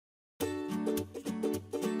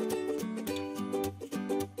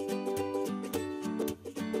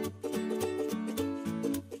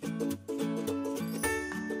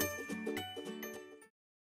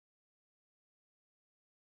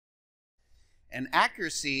And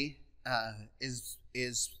accuracy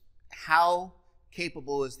is how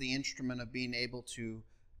capable is the instrument of being able to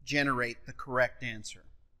generate the correct answer.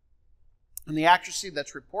 And the accuracy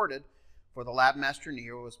that's reported for the LabMaster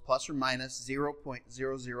Neo is plus or minus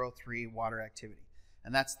 0.003 water activity.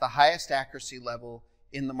 And that's the highest accuracy level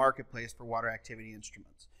in the marketplace for water activity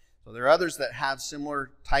instruments. So there are others that have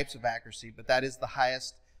similar types of accuracy, but that is the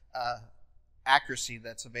highest accuracy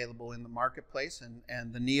that's available in the marketplace,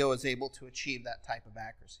 and the Neo is able to achieve that type of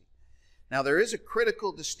accuracy. Now there is a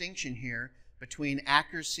critical distinction here between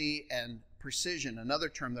accuracy and precision, another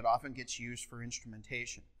term that often gets used for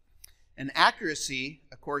instrumentation. And accuracy,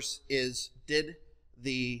 of course, is did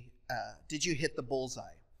you hit the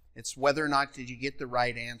bullseye? It's whether or not did you get the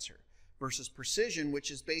right answer, versus precision,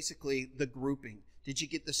 which is basically the grouping. Did you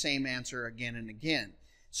get the same answer again and again?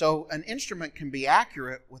 So an instrument can be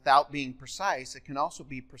accurate without being precise. It can also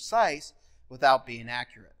be precise without being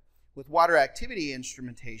accurate. With water activity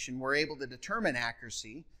instrumentation, we're able to determine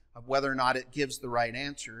accuracy of whether or not it gives the right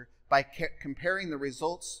answer by comparing the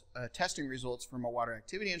results, testing results from a water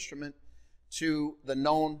activity instrument to the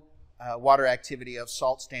known water activity of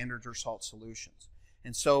salt standards or salt solutions.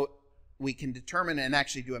 And so we can determine and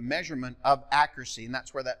actually do a measurement of accuracy, and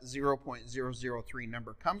that's where that 0.003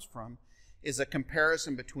 number comes from, is a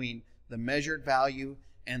comparison between the measured value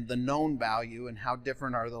and the known value and how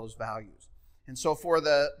different are those values. And so for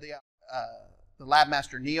the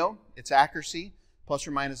LabMaster Neo, its accuracy, plus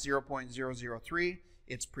or minus 0.003.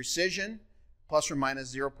 Its precision, plus or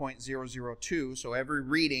minus 0.002. So every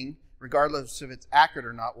reading, regardless if it's accurate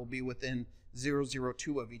or not, will be within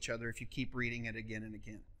 0.002 of each other if you keep reading it again and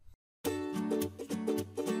again.